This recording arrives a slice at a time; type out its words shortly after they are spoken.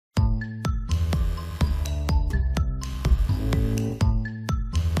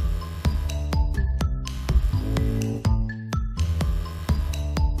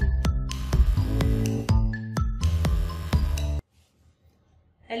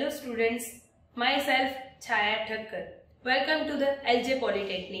Hello students, myself Chaya Thakkar. Welcome to the LJ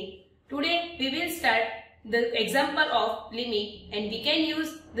Polytechnic. Today we will start the example of limit and we can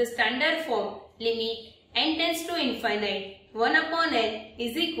use the standard form limit n tends to infinite 1 upon n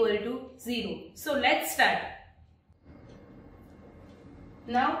is equal to 0. So let's start.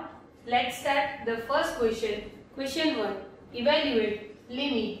 Now let's start the first question. Question 1. Evaluate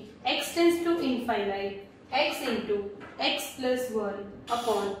limit x tends to infinite x into x plus 1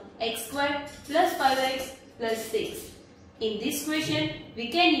 upon x squared plus 5x plus 6. In this question, we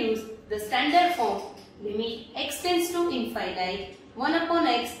can use the standard form limit x tends to infinite 1 upon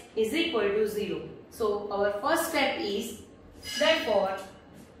x is equal to 0. So, our first step is therefore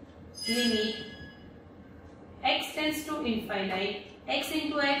limit x tends to infinite x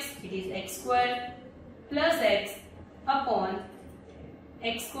into x, it is x squared plus x upon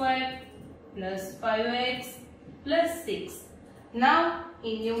x squared plus 5x plus 6. Now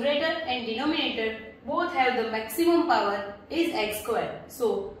in numerator and denominator both have the maximum power is x squared.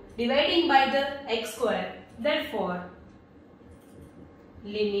 So dividing by the x squared, therefore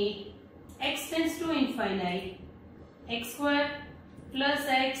limit x tends to infinite x squared plus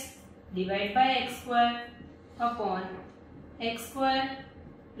x divided by x squared upon x squared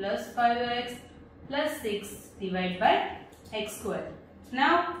plus 5x plus 6 divided by x squared.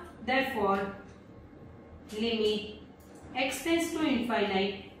 Now therefore limit x tends to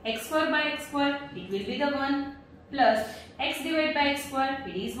infinite x square by x square, it will be the 1 plus x divided by x square,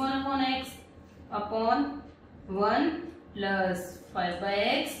 it is 1 upon 1 plus 5 by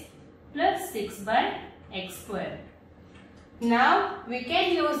x plus 6 by x square. Now we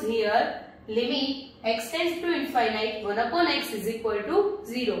can use here limit x tends to infinite 1 upon x is equal to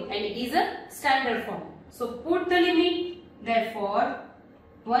 0 and it is a standard form. So put the limit, therefore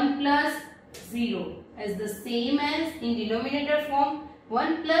 1 plus 0 as the same as in denominator form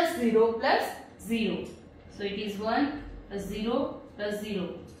 1 plus 0 plus 0. So it is 1 plus 0 plus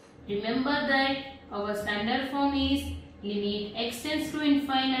 0. Remember that our standard form is limit x tends to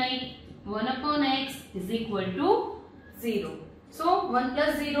infinite 1 upon x is equal to 0. So 1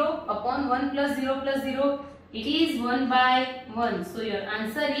 plus 0 upon 1 plus 0 plus 0, it is 1 by 1. So your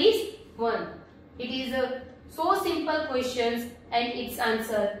answer is 1. It is a so simple questions and its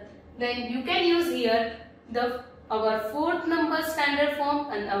answer. Then you can use here our fourth number standard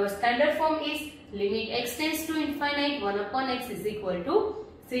form, and our standard form is limit x tends to infinite 1 upon x is equal to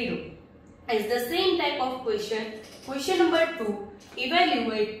 0. As the same type of question, question number 2,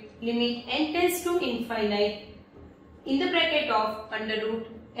 evaluate limit n tends to infinite in the bracket of under root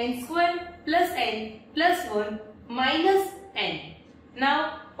n square plus n plus 1 minus n.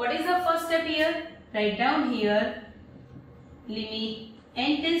 Now what is the first step here? Write down here limit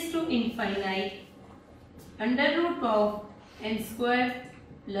n tends to infinite under root of n square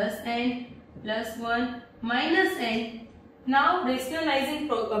plus n plus 1 minus n. Now rationalizing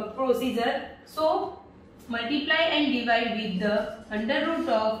procedure. So multiply and divide with the under root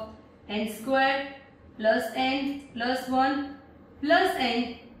of n square plus n plus 1 plus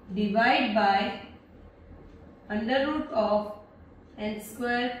n divide by under root of n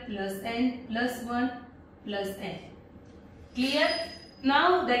square plus n plus 1 plus n. Clear?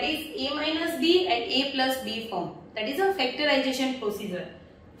 Now that is a minus b and a plus b form. That is a factorization procedure.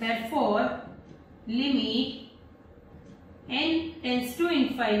 Therefore, limit n tends to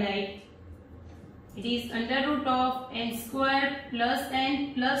infinite, it is under root of n square plus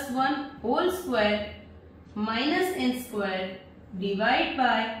n plus 1 whole square minus n square divided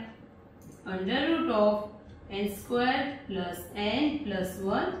by under root of n square plus n plus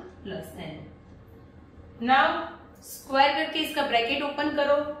 1 plus n. Now square करके इसका bracket open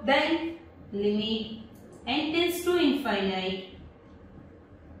करो, then limit n tends to infinite,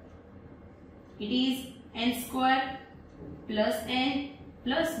 it is n square plus n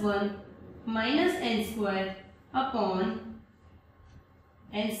plus 1 minus n square upon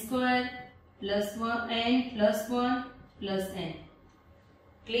n square plus 1 n plus 1 plus n.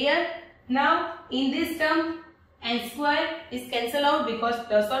 Clear? Now in this term n square is cancelled out because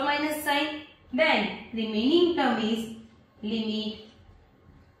plus or minus sign. Then remaining term is limit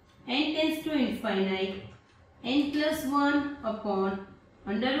n tends to infinite n plus 1 upon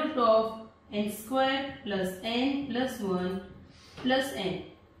under root of n square plus n plus 1 plus n.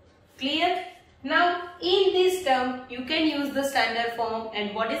 Clear? Now in this term you can use the standard form,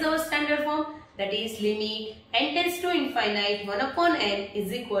 and what is our standard form? That is limit n tends to infinite 1 upon n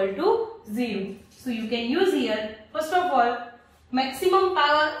is equal to 0. So you can use here first of all maximum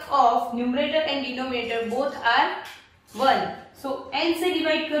power of numerator and denominator both are 1. So n से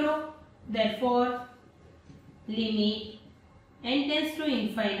divide करो, therefore limit n tends to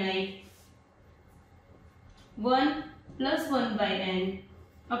infinite 1 plus 1 by n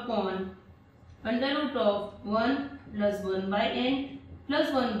upon under root of 1 plus 1 by n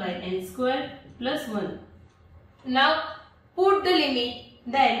plus 1 by n square plus 1. Now put the limit,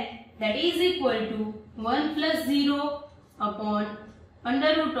 then that is equal to 1 plus 0 upon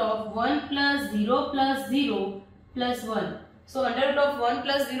under root of 1 plus 0 plus 0 plus 1. So under root of 1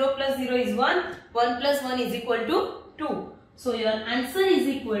 plus 0 plus 0 is 1. 1 plus 1 is equal to 2. So your answer is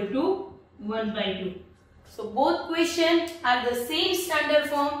equal to 1 by 2. So both questions have the same standard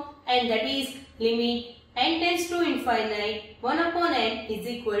form, and that is limit n tends to infinite 1 upon n is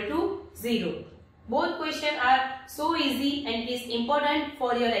equal to 0. Both questions are so easy and it is important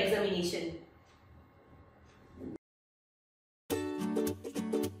for your examination.